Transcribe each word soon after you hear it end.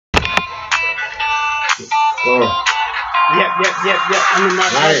Oh. Yep. I'm in my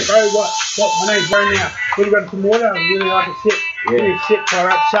nice. Bro, what? My name's Bro now. When you got some water, I really like to sit. Really sit,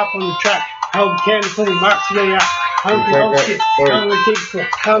 alright, stop on the track. Hold the candle for the marks really out. I'm gonna shit. I'm gonna take it for.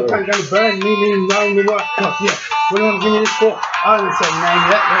 I'm gonna burn me around the world. Yeah. What do you want to give me this for? I'm gonna say, man,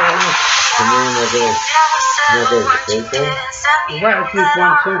 The name of this. Right, it's this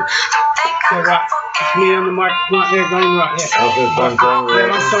one too. Yeah, right. It's me on the mic, right there, going right there. Oh, this one song, yeah,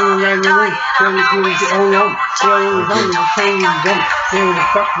 one song right there. Trying to do it all on. Yeah, all on. The train is on. Yeah, the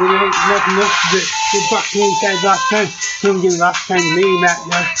fuck, we ain't nothing else to do. Good fuck, we ain't said last time. Couldn't get last time to me, Matt.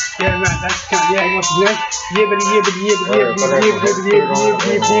 Yeah, Matt, that's kind of, yeah, what's his name? Yeah, that's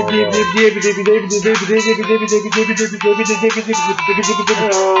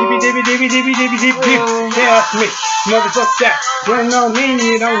me. Motherfuck that. You don't know me,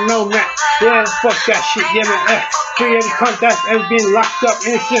 you don't know Matt. Yeah, fuck that shit. Yeah, man. Creative contact as being locked up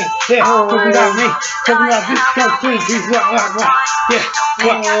innocent. Yeah, talking about me. Talking about this country. He's what? Yeah,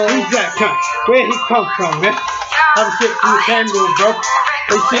 what? Who's that cunt? Where he come from, man? I'm shit from the candle, bro.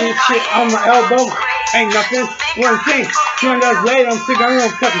 They see this shit on my elbow. Ain't nothing. One thing. 200 days later, I'm thinking I'm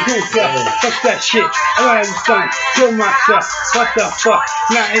gonna fucking kill myself. Fuck that shit. I'm gonna have this son. Kill myself. What the fuck?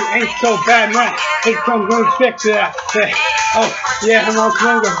 Nah, it ain't so bad, man. It comes with respect to that. Oh, yeah, I'm also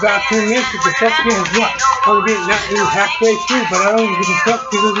longer about 2 minutes. What the fuck is what? I'm gonna be not even halfway through, but I don't give a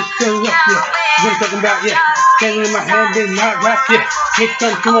fuck because I'm just still up here. I'm talking about, yeah. Standing in my hand, being not rap, yeah. Next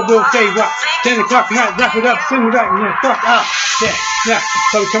time, come up, we'll say what? 10 o'clock, not wrap it up, send me back, yeah, fuck out. Yeah, yeah,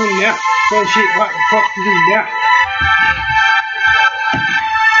 so coming now. Oh shit, what the fuck you doing now?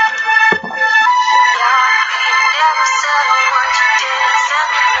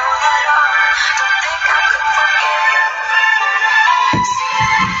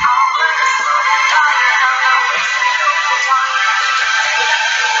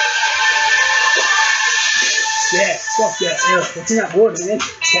 Yeah, fuck that. What's in that water, man?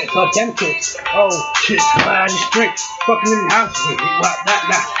 That's all chemicals. Oh, shit. I just drink. Fucking in the house. What?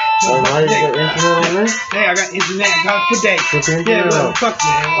 That. Oh, now you got internet on there? Yeah, I got internet. I got it for days. Yeah, well, fuck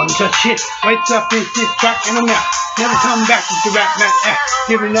that. One touch shit. Waits up in this track and I'm out. Never come back with the rap, Matt.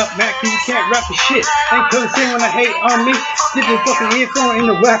 Giving up, Matt, cause you can't rap the shit. Ain't couldn't say when I hate on me. This is fucking earphone in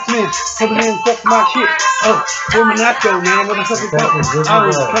the wax, man. Holding in, fuck my shit. Oh, woman, not go, man. What the fuck is that?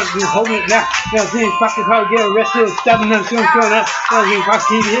 Oh, fucking holding it now. Now, then, fucking hard to get arrested. Stabbing them, soon going up. Now, then, fucking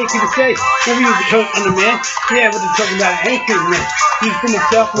keep it here, keep it safe. Never use the coat on the man. Yeah, what they talking about? Anything, man. He's for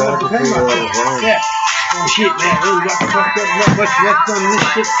myself and what depend on myself. Yeah. Oh shit, man. Oh, what the fuck? What's on this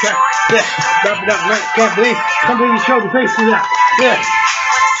shit track? Yeah. Drop it up, man. Can't believe you showed the face of that. Yeah.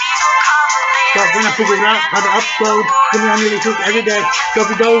 So when I figure out how to upload, then I need to cook every day.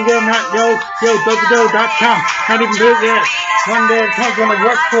 DOPeY there, not dOPeY.com. Not even do it there. One day it comes when I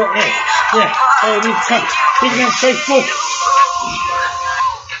work for it. Yeah. Oh, these cunts. Even on Facebook.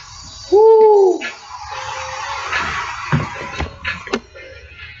 Woo!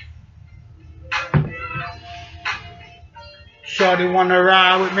 Shorty wanna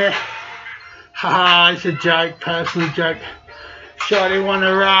ride with me? Haha, it's a joke, personal joke. Shorty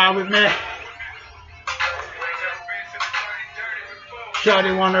wanna ride with me?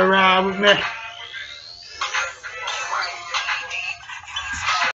 Shorty wanna ride with me?